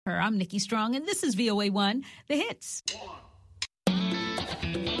I'm Nikki Strong, and this is VOA1, The Hits.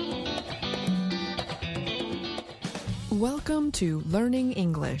 Welcome to Learning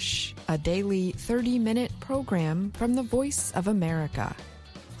English, a daily 30-minute program from the Voice of America.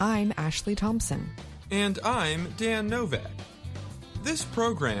 I'm Ashley Thompson. And I'm Dan Novak. This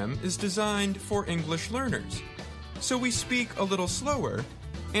program is designed for English learners, so we speak a little slower,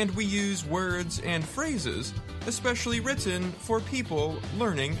 and we use words and phrases especially written for people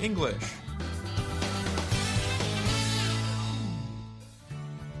learning English.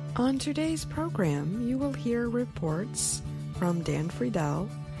 On today's program, you will hear reports from Dan Friedel,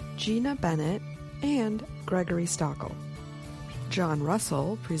 Gina Bennett, and Gregory Stockel. John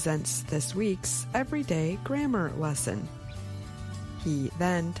Russell presents this week's Everyday Grammar lesson. He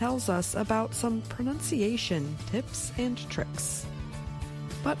then tells us about some pronunciation tips and tricks.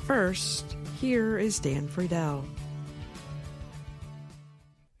 But first, here is Dan Friedel.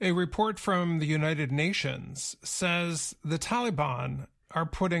 A report from the United Nations says the Taliban are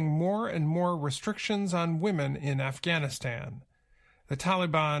putting more and more restrictions on women in Afghanistan. The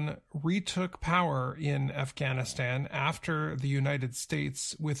Taliban retook power in Afghanistan after the United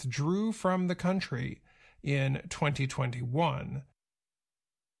States withdrew from the country in 2021.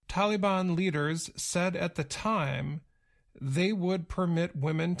 Taliban leaders said at the time they would permit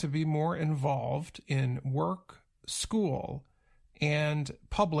women to be more involved in work, school, and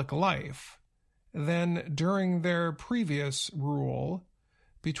public life than during their previous rule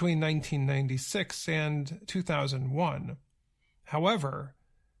between 1996 and 2001. However,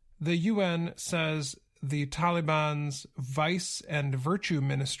 the UN says the Taliban's Vice and Virtue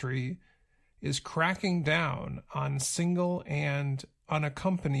Ministry is cracking down on single and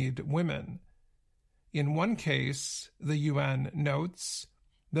unaccompanied women. In one case, the UN notes,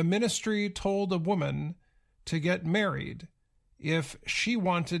 the ministry told a woman to get married if she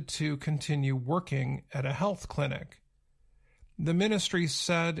wanted to continue working at a health clinic. The ministry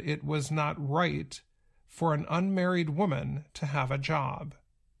said it was not right for an unmarried woman to have a job.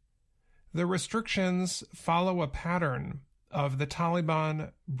 The restrictions follow a pattern of the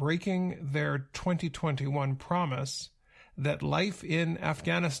Taliban breaking their 2021 promise that life in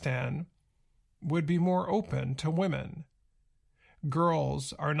Afghanistan would be more open to women.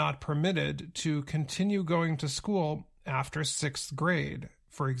 Girls are not permitted to continue going to school after 6th grade,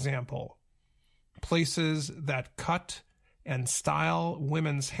 for example. Places that cut and style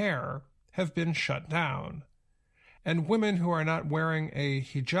women's hair have been shut down, and women who are not wearing a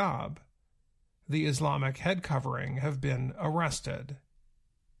hijab, the Islamic head covering, have been arrested.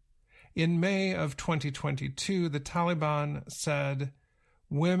 In May of 2022, the Taliban said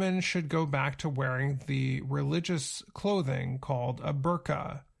women should go back to wearing the religious clothing called a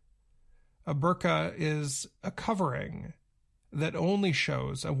burqa. A burqa is a covering that only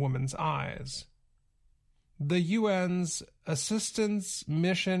shows a woman's eyes. The UN's assistance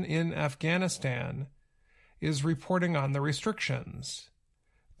mission in Afghanistan is reporting on the restrictions.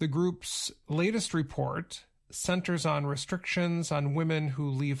 The group's latest report centers on restrictions on women who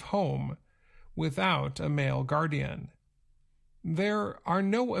leave home without a male guardian. There are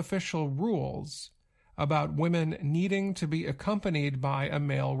no official rules about women needing to be accompanied by a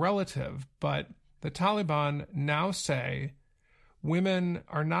male relative, but the Taliban now say women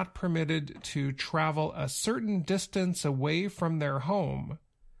are not permitted to travel a certain distance away from their home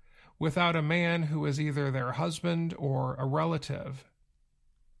without a man who is either their husband or a relative.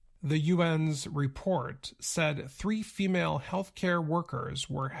 The UN's report said 3 female healthcare workers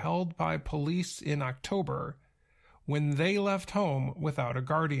were held by police in October when they left home without a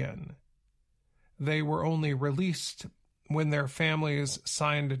guardian. They were only released when their families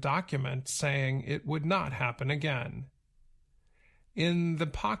signed a document saying it would not happen again. In the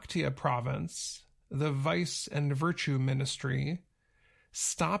Paktia province, the Vice and Virtue Ministry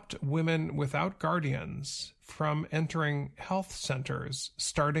stopped women without guardians from entering health centers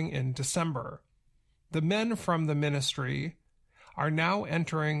starting in December. The men from the ministry are now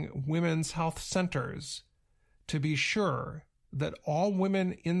entering women's health centers to be sure that all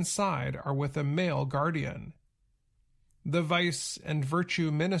women inside are with a male guardian. The Vice and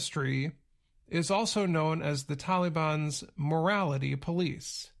Virtue Ministry is also known as the Taliban's morality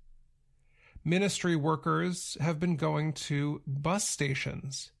police. Ministry workers have been going to bus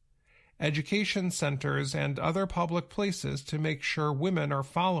stations, education centers, and other public places to make sure women are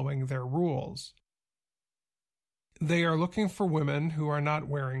following their rules. They are looking for women who are not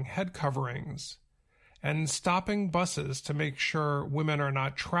wearing head coverings and stopping buses to make sure women are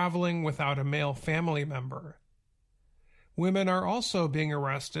not traveling without a male family member. Women are also being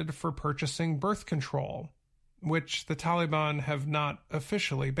arrested for purchasing birth control, which the Taliban have not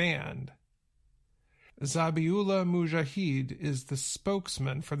officially banned. Zabiullah Mujahid is the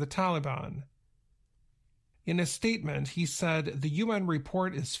spokesman for the Taliban. In a statement, he said the UN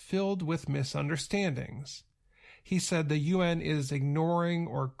report is filled with misunderstandings. He said the UN is ignoring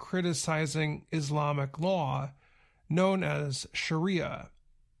or criticizing Islamic law, known as Sharia.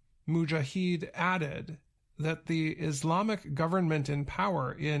 Mujahid added that the Islamic government in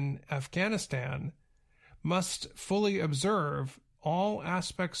power in Afghanistan must fully observe all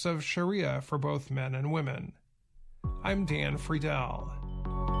aspects of Sharia for both men and women. I'm Dan Friedel.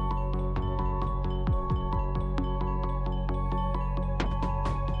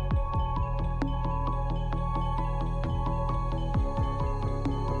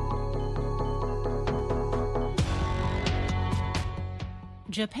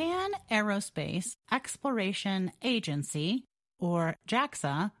 Japan Aerospace Exploration Agency, or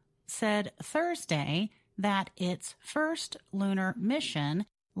JAXA, said Thursday that its first lunar mission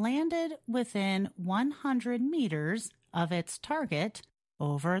landed within 100 meters of its target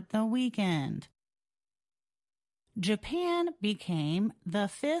over the weekend. Japan became the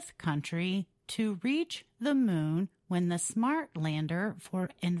fifth country to reach the moon when the Smart Lander for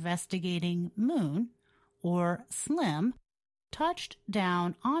Investigating Moon, or SLIM, touched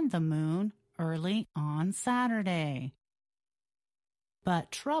down on the moon early on Saturday.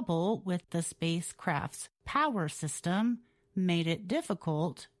 But trouble with the spacecraft's power system made it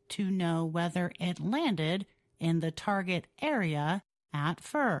difficult to know whether it landed in the target area at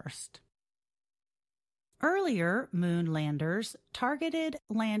first. Earlier moon landers targeted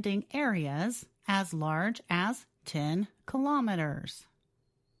landing areas as large as 10 kilometers.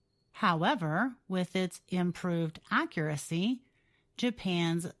 However, with its improved accuracy,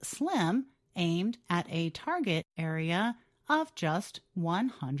 Japan's SLIM aimed at a target area of just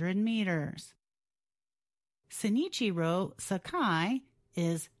 100 meters. Shinichiro Sakai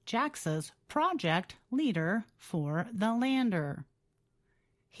is JAXA's project leader for the lander.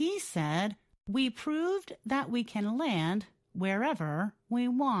 He said, "We proved that we can land wherever we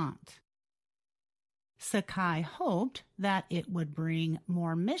want." Sakai hoped that it would bring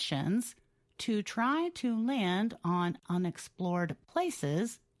more missions to try to land on unexplored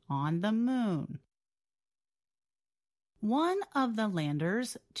places on the moon. One of the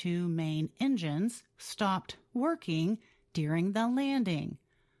lander's two main engines stopped working during the landing,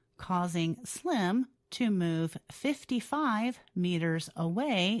 causing SLIM to move 55 meters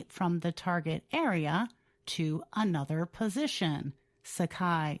away from the target area to another position,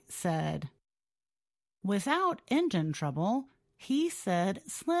 Sakai said. Without engine trouble, he said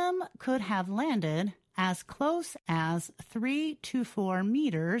SLIM could have landed as close as 3 to 4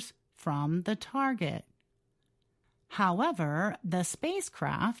 meters from the target. However, the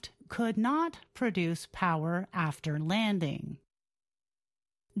spacecraft could not produce power after landing.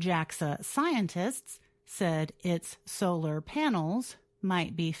 JAXA scientists said its solar panels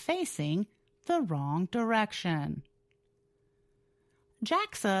might be facing the wrong direction.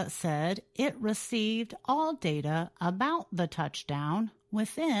 JAXA said it received all data about the touchdown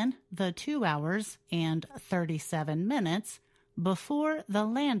within the 2 hours and 37 minutes before the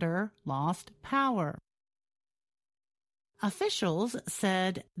lander lost power. Officials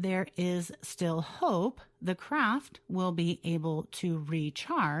said there is still hope the craft will be able to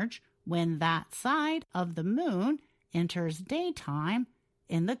recharge when that side of the moon enters daytime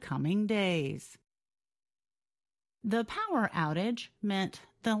in the coming days. The power outage meant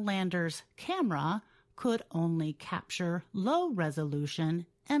the lander's camera could only capture low-resolution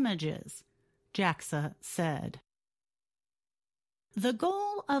images, JAXA said. The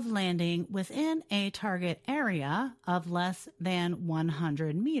goal of landing within a target area of less than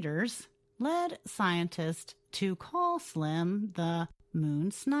 100 meters led scientists to call SLIM the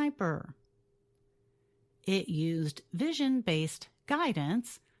Moon Sniper. It used vision-based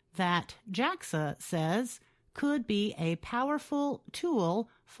guidance that JAXA says could be a powerful tool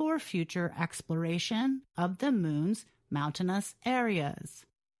for future exploration of the moon's mountainous areas.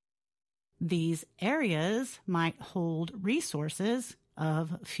 These areas might hold resources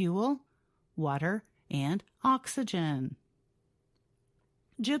of fuel, water, and oxygen.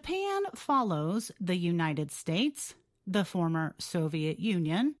 Japan follows the United States, the former Soviet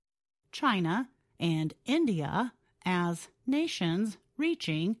Union, China, and India as nations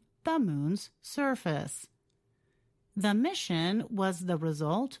reaching the moon's surface. The mission was the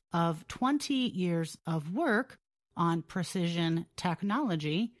result of 20 years of work on precision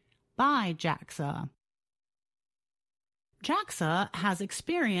technology by JAXA. JAXA has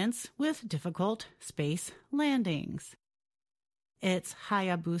experience with difficult space landings. Its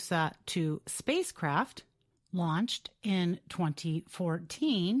Hayabusa 2 spacecraft, launched in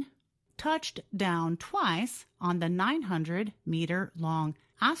 2014, touched down twice on the 900-meter-long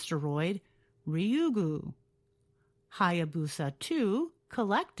asteroid Ryugu. Hayabusa 2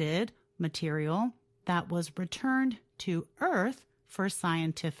 collected material that was returned to Earth for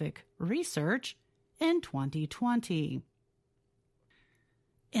scientific research in 2020.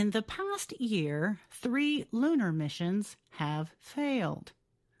 In the past year, 3 lunar missions have failed.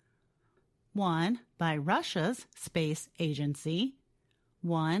 One by Russia's space agency,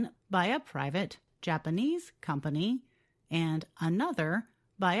 one by a private Japanese company, and another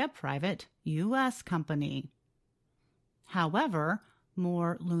by a private U.S. company. However,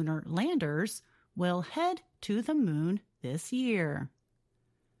 more lunar landers will head to the moon this year.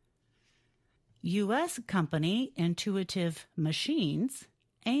 U.S. company Intuitive Machines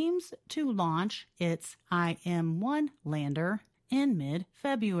aims to launch its IM-1 lander in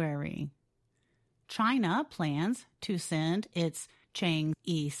mid-February. China plans to send its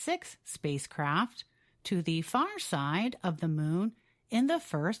Chang'e 6 spacecraft to the far side of the moon in the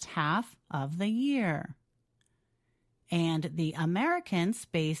first half of the year. And the American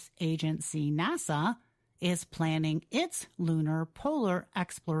Space Agency NASA is planning its lunar polar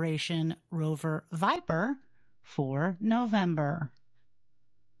exploration rover Viper for November.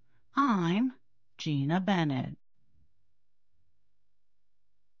 I'm Gina Bennett.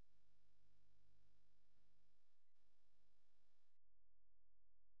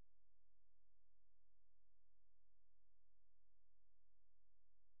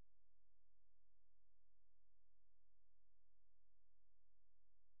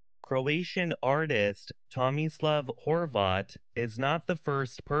 Croatian artist Tomislav Horvat is not the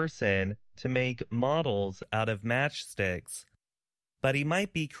first person to make models out of matchsticks, but he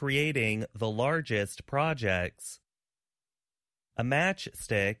might be creating the largest projects. A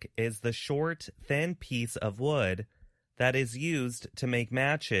matchstick is the short, thin piece of wood that is used to make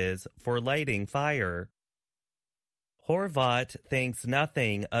matches for lighting fire. Horvat thinks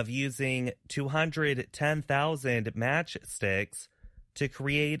nothing of using 210,000 matchsticks to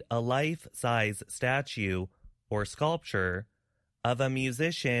create a life-size statue or sculpture of a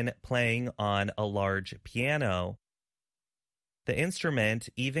musician playing on a large piano. The instrument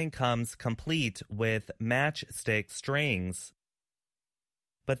even comes complete with matchstick strings.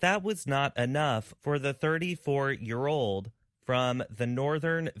 But that was not enough for the 34-year-old from the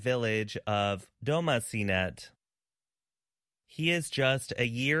northern village of Domasinet. He is just a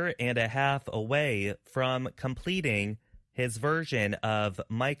year and a half away from completing his version of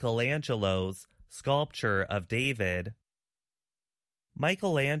Michelangelo's sculpture of David.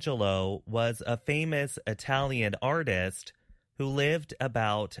 Michelangelo was a famous Italian artist who lived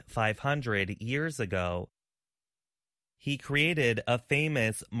about 500 years ago. He created a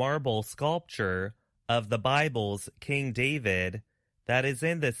famous marble sculpture of the Bible's King David that is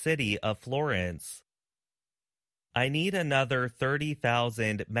in the city of Florence. I need another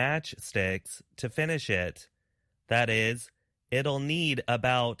 30,000 matchsticks to finish it. That is, it'll need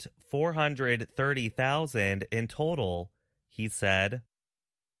about 430,000 in total, he said.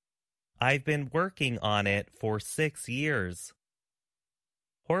 I've been working on it for 6 years.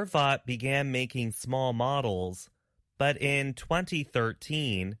 Horvat began making small models, but in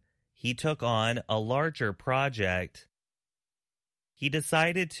 2013, he took on a larger project. He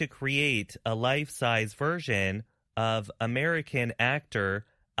decided to create a life-size version of American actor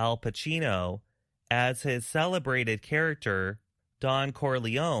Al Pacino as his celebrated character, Don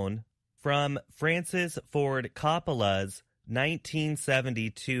Corleone, from Francis Ford Coppola's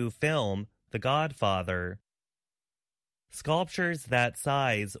 1972 film, The Godfather. Sculptures that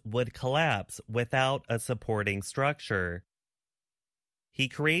size would collapse without a supporting structure. He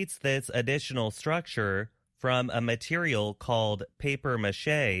creates this additional structure from a material called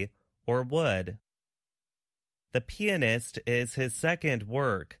papier-mâché or wood. The Pianist is his second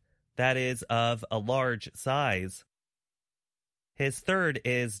work that is of a large size. His third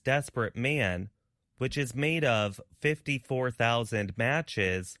is Desperate Man, which is made of 54,000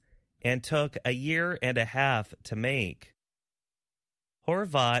 matches and took a year and a half to make.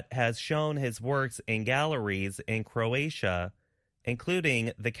 Horvat has shown his works in galleries in Croatia,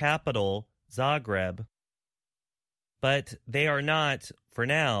 including the capital, Zagreb. But they are not, for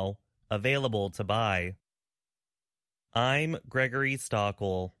now, available to buy. I'm Gregory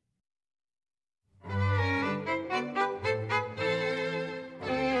Stockel.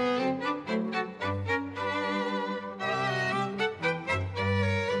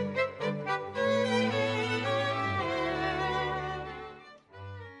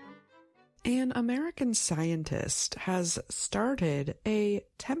 An American scientist has started a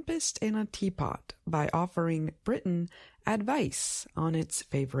tempest in a teapot by offering Britain advice on its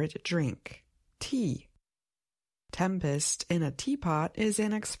favorite drink, tea. Tempest in a teapot is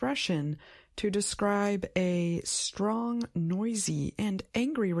an expression to describe a strong, noisy, and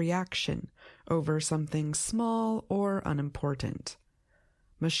angry reaction over something small or unimportant.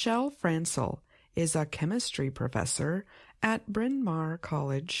 Michelle Francel is a chemistry professor at Bryn Mawr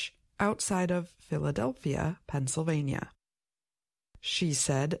College outside of Philadelphia, Pennsylvania. She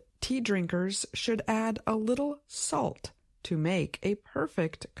said tea drinkers should add a little salt to make a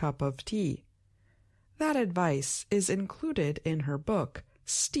perfect cup of tea. That advice is included in her book,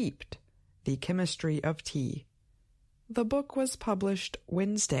 Steeped: The Chemistry of Tea. The book was published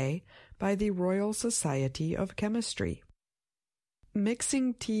Wednesday by the Royal Society of Chemistry.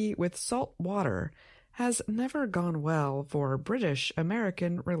 Mixing tea with salt water has never gone well for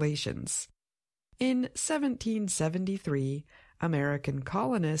British-American relations. In 1773, American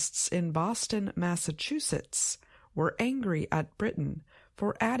colonists in Boston, Massachusetts, were angry at Britain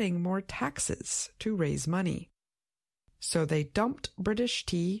for adding more taxes to raise money. So they dumped British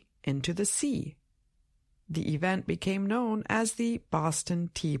tea into the sea. The event became known as the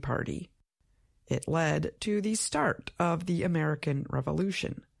Boston Tea Party. It led to the start of the American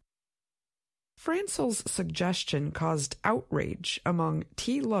Revolution. Francel's suggestion caused outrage among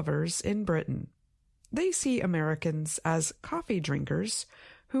tea lovers in Britain. They see Americans as coffee drinkers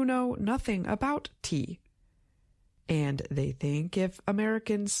who know nothing about tea. And they think if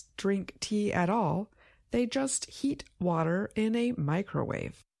Americans drink tea at all, they just heat water in a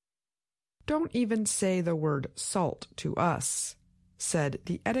microwave. "Don't even say the word salt to us," said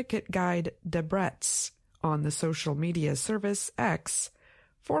the etiquette guide Debretz on the social media service X,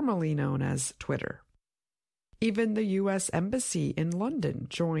 formerly known as Twitter. Even the U.S. Embassy in London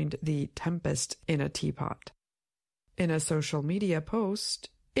joined the tempest in a teapot. In a social media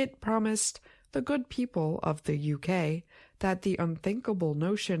post, it promised the good people of the UK that the unthinkable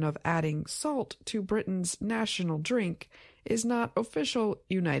notion of adding salt to Britain's national drink is not official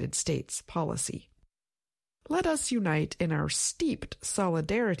United States policy. Let us unite in our steeped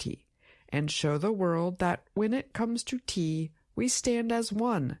solidarity and show the world that when it comes to tea, we stand as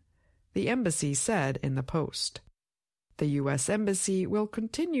one, the embassy said in the post. The U.S. Embassy will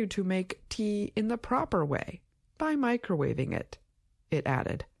continue to make tea in the proper way, by microwaving it, it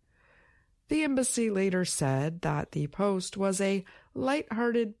added. The embassy later said that the post was a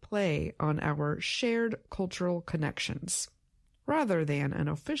light-hearted play on our shared cultural connections, rather than an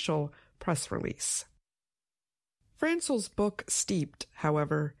official press release. Francel's book Steeped,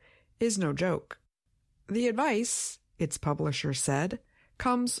 however, is no joke. The advice, its publisher said,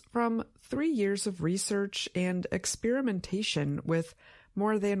 comes from 3 years of research and experimentation with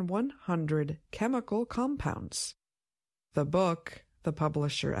more than 100 chemical compounds. The book, the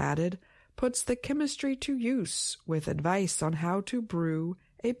publisher added, puts the chemistry to use with advice on how to brew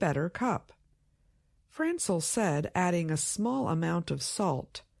a better cup. Francel said adding a small amount of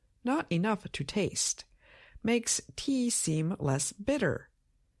salt, not enough to taste, makes tea seem less bitter.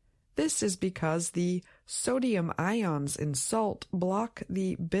 This is because the sodium ions in salt block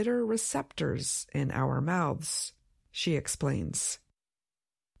the bitter receptors in our mouths, she explains.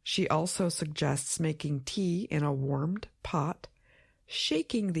 She also suggests making tea in a warmed pot,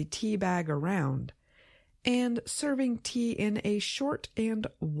 shaking the tea bag around, and serving tea in a short and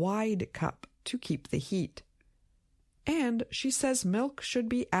wide cup to keep the heat. And she says milk should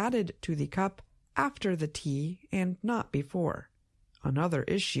be added to the cup after the tea and not before, another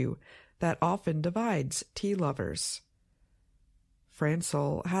issue that often divides tea lovers.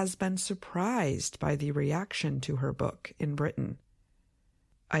 Francel has been surprised by the reaction to her book in Britain.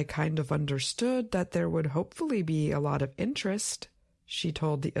 "I kind of understood that there would hopefully be a lot of interest," she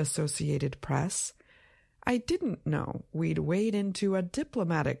told the Associated Press. "I didn't know we'd wade into a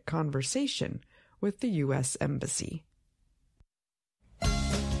diplomatic conversation with the U.S. Embassy."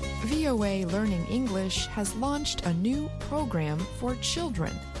 VOA Learning English has launched a new program for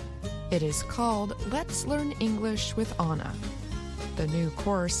children. It is called Let's Learn English with Anna. The new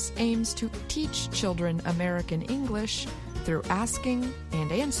course aims to teach children American English through asking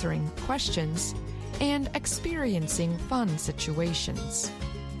and answering questions and experiencing fun situations.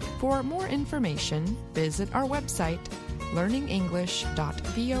 For more information, visit our website,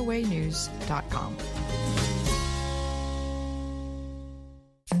 learningenglish.voanews.com.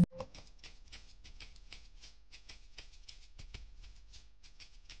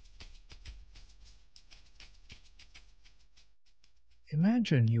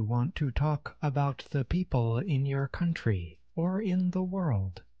 Imagine you want to talk about the people in your country or in the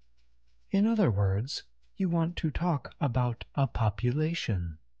world. In other words, you want to talk about a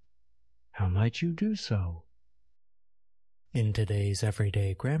population. How might you do so? In today's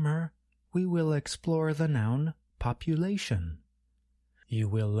everyday grammar, we will explore the noun population. You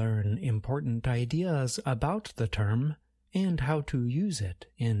will learn important ideas about the term and how to use it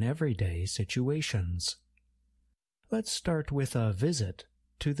in everyday situations. Let's start with a visit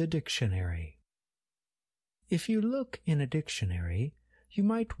to the dictionary. If you look in a dictionary, you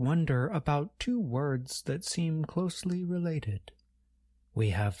might wonder about two words that seem closely related. We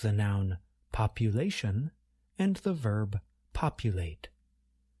have the noun population and the verb populate.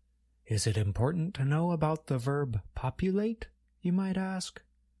 Is it important to know about the verb populate, you might ask?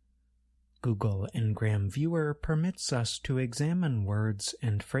 Google Ngram Viewer permits us to examine words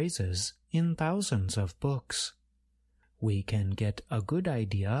and phrases in thousands of books. We can get a good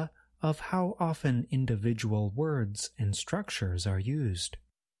idea of how often individual words and structures are used.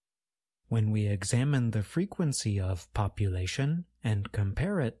 When we examine the frequency of population and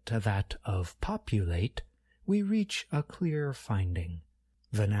compare it to that of populate, we reach a clear finding.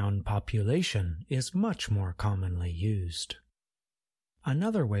 The noun population is much more commonly used.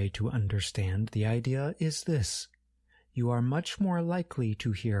 Another way to understand the idea is this. You are much more likely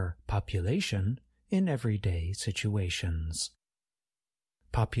to hear population in everyday situations.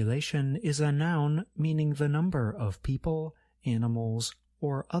 Population is a noun meaning the number of people, animals,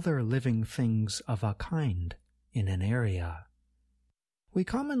 or other living things of a kind in an area. We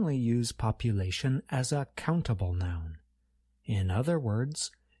commonly use population as a countable noun. In other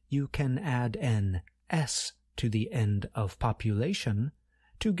words, you can add an s to the end of population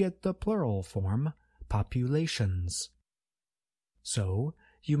to get the plural form populations. So,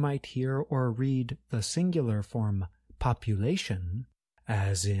 you might hear or read the singular form population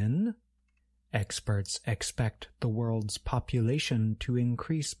as in, experts expect the world's population to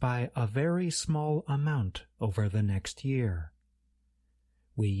increase by a very small amount over the next year.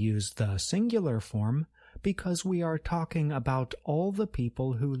 We use the singular form because we are talking about all the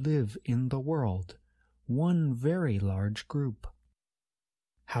people who live in the world, one very large group.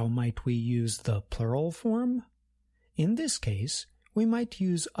 How might we use the plural form? In this case, we might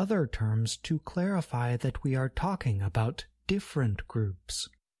use other terms to clarify that we are talking about different groups.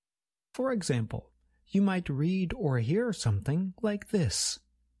 For example, you might read or hear something like this.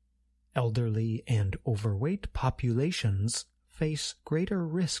 Elderly and overweight populations face greater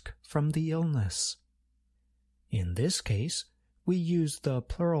risk from the illness. In this case, we use the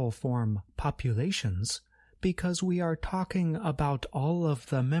plural form populations because we are talking about all of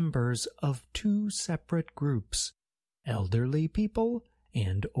the members of two separate groups, elderly people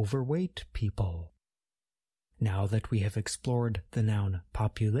and overweight people. Now that we have explored the noun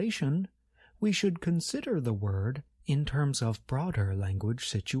population, we should consider the word in terms of broader language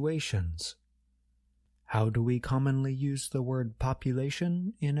situations. How do we commonly use the word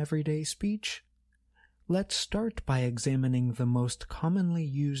population in everyday speech? Let's start by examining the most commonly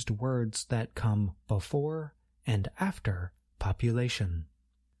used words that come before and after population.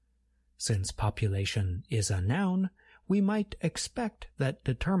 Since population is a noun, we might expect that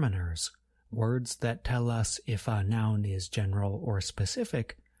determiners, words that tell us if a noun is general or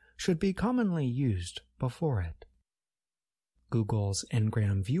specific, should be commonly used before it. Google's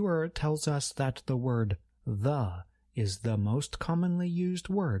Ngram Viewer tells us that the word the is the most commonly used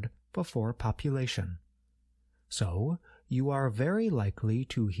word before population. So, you are very likely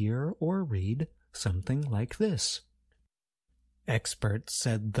to hear or read something like this. Experts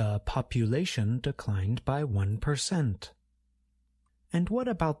said the population declined by 1%. And what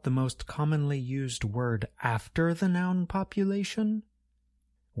about the most commonly used word after the noun population?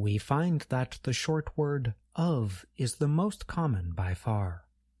 We find that the short word of is the most common by far.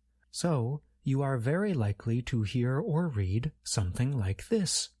 So, you are very likely to hear or read something like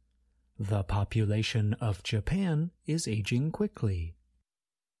this. The population of Japan is aging quickly.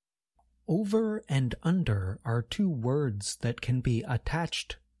 Over and under are two words that can be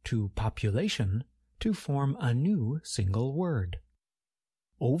attached to population to form a new single word.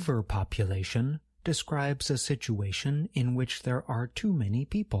 Overpopulation describes a situation in which there are too many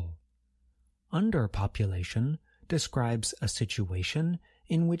people. Underpopulation describes a situation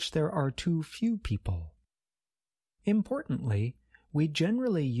in which there are too few people. Importantly, we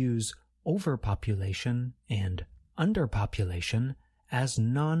generally use overpopulation and underpopulation as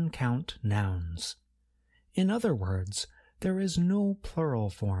non-count nouns. In other words, there is no plural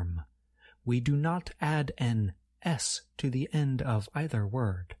form. We do not add an s to the end of either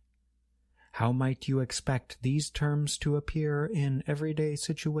word. How might you expect these terms to appear in everyday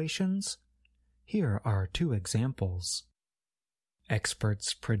situations? Here are two examples.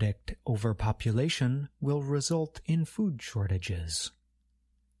 Experts predict overpopulation will result in food shortages.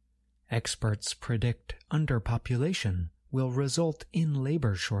 Experts predict underpopulation will result in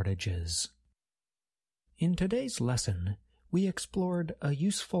labor shortages. In today's lesson, we explored a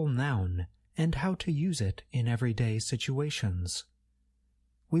useful noun and how to use it in everyday situations.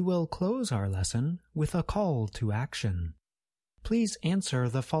 We will close our lesson with a call to action. Please answer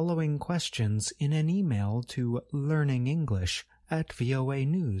the following questions in an email to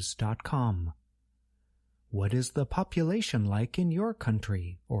learningenglish@voanews.com. What is the population like in your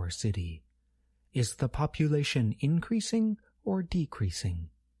country or city? Is the population increasing or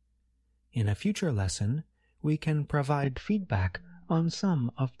decreasing? In a future lesson, we can provide feedback on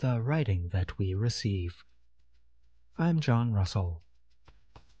some of the writing that we receive. I'm John Russell.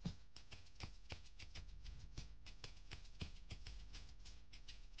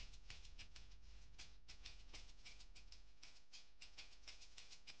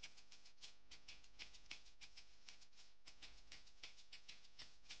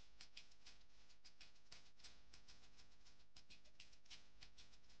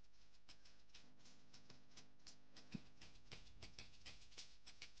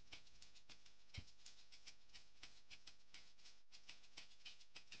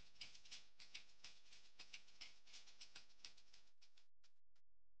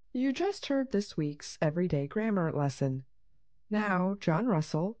 You just heard this week's Everyday Grammar lesson. Now, John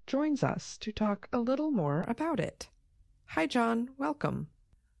Russell joins us to talk a little more about it. Hi, John. Welcome.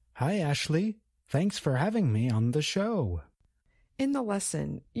 Hi, Ashley. Thanks for having me on the show. In the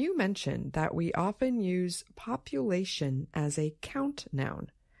lesson, you mentioned that we often use population as a count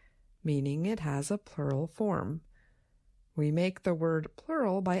noun, meaning it has a plural form. We make the word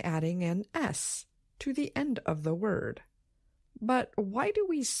plural by adding an S to the end of the word. But why do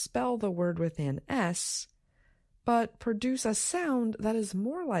we spell the word with an S, but produce a sound that is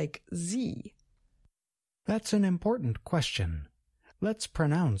more like Z? That's an important question. Let's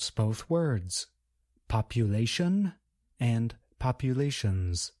pronounce both words, population and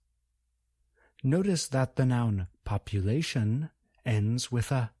populations. Notice that the noun population ends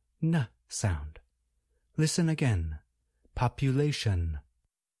with a N sound. Listen again. Population.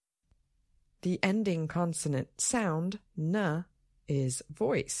 The ending consonant sound, N, is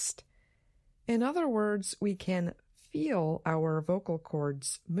voiced. In other words, we can feel our vocal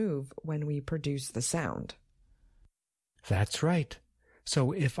cords move when we produce the sound. That's right.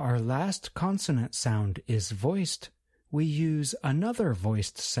 So if our last consonant sound is voiced, we use another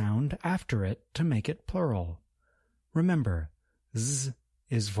voiced sound after it to make it plural. Remember, Z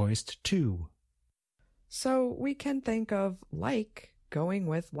is voiced too. So we can think of like going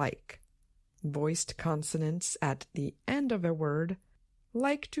with like. Voiced consonants at the end of a word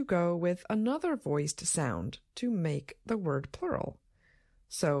like to go with another voiced sound to make the word plural.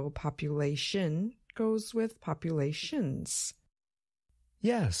 So population goes with populations.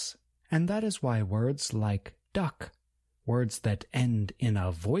 Yes, and that is why words like duck, words that end in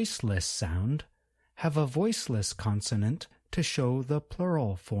a voiceless sound, have a voiceless consonant to show the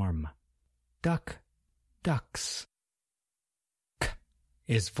plural form. Duck, ducks. K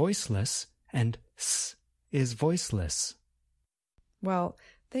is voiceless and S is voiceless. Well,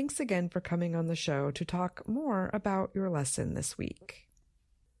 thanks again for coming on the show to talk more about your lesson this week.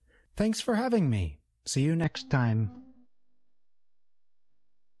 Thanks for having me. See you next time.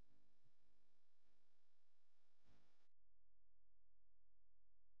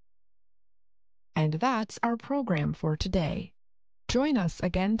 And that's our program for today. Join us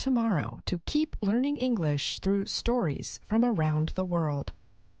again tomorrow to keep learning English through stories from around the world.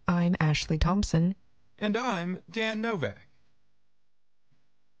 I'm Ashley Thompson. And I'm Dan Novak.